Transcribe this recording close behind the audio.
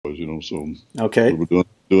office, you know. So Okay. we were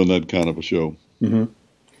doing that kind of a show. Hmm.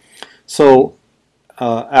 So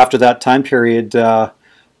after that time period,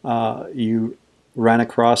 you ran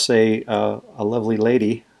across a lovely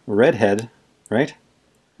lady, a redhead, right?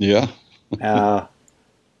 Yeah. Uh,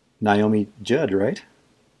 Naomi Judd, right?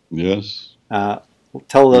 Yes. Uh,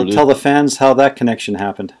 tell Sure the did. tell the fans how that connection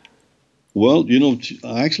happened. Well, you know,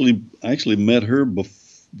 I actually met her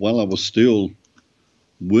while I was still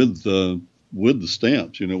with with the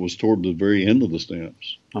stamps. You know, it was toward the very end of the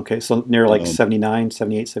stamps, Okay, so near like um, 79,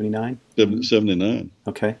 78, 79. 79,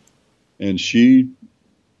 Okay. and she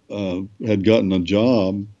had gotten a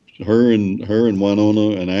job. Her and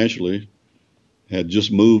Winona and Ashley had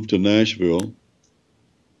just moved to Nashville.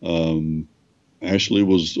 Um, Ashley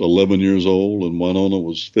was 11 years old and Winona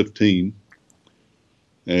was 15,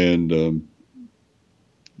 and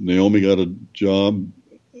Naomi got a job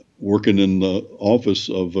working in the office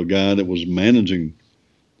of a guy that was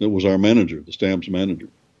our manager, the stamps manager.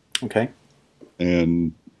 Okay.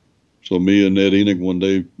 And so me and Ned Enoch one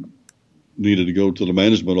day needed to go to the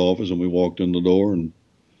management office, and we walked in the door,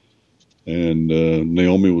 and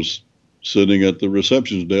Naomi was sitting at the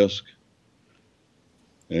reception's desk,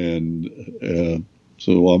 and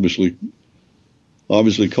so obviously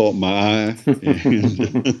caught my eye,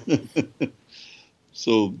 and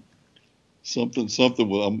so something.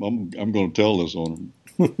 I'm going to tell this on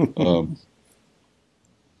him.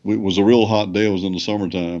 It was a real hot day. It was in the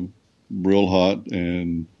summertime, real hot,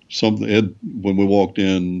 and something. Ed, when we walked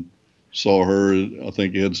in, saw her. I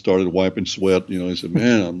think Ed started wiping sweat. You know, he said,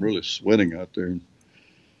 "Man, I'm really sweating out there."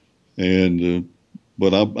 And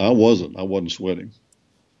but I wasn't. I wasn't sweating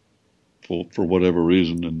for whatever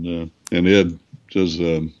reason. And Ed says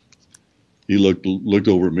he looked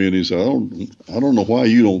over at me and he said, "I don't know why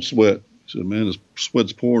you don't sweat." He said, "Man, the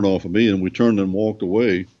sweat's pouring off of me." And we turned and walked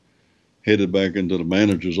away, headed back into the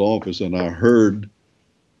manager's office, and I heard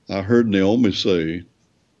Naomi say,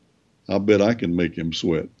 "I bet I can make him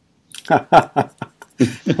sweat."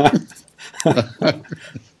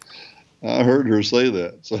 I heard her say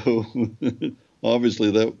that, so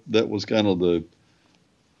obviously that was kind of the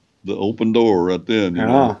open door right then, you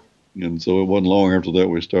know. Yeah. And so it wasn't long after that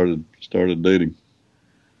we started dating.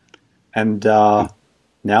 And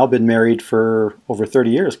now been married for over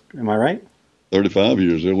 30 years. Am I right? 35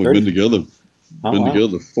 years. Yeah, we've 30. Oh, been wow.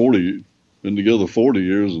 together 40, been together 40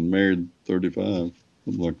 years and married 35,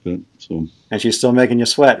 something like that. So, And she's still making you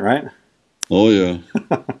sweat, right? oh yeah,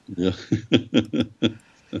 yeah,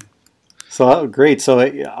 So great. So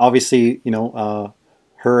obviously,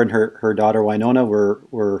 her and her daughter Winona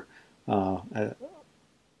were a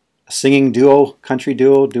singing duo, country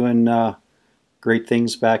duo, doing great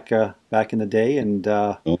things back in the day. And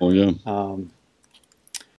oh yeah.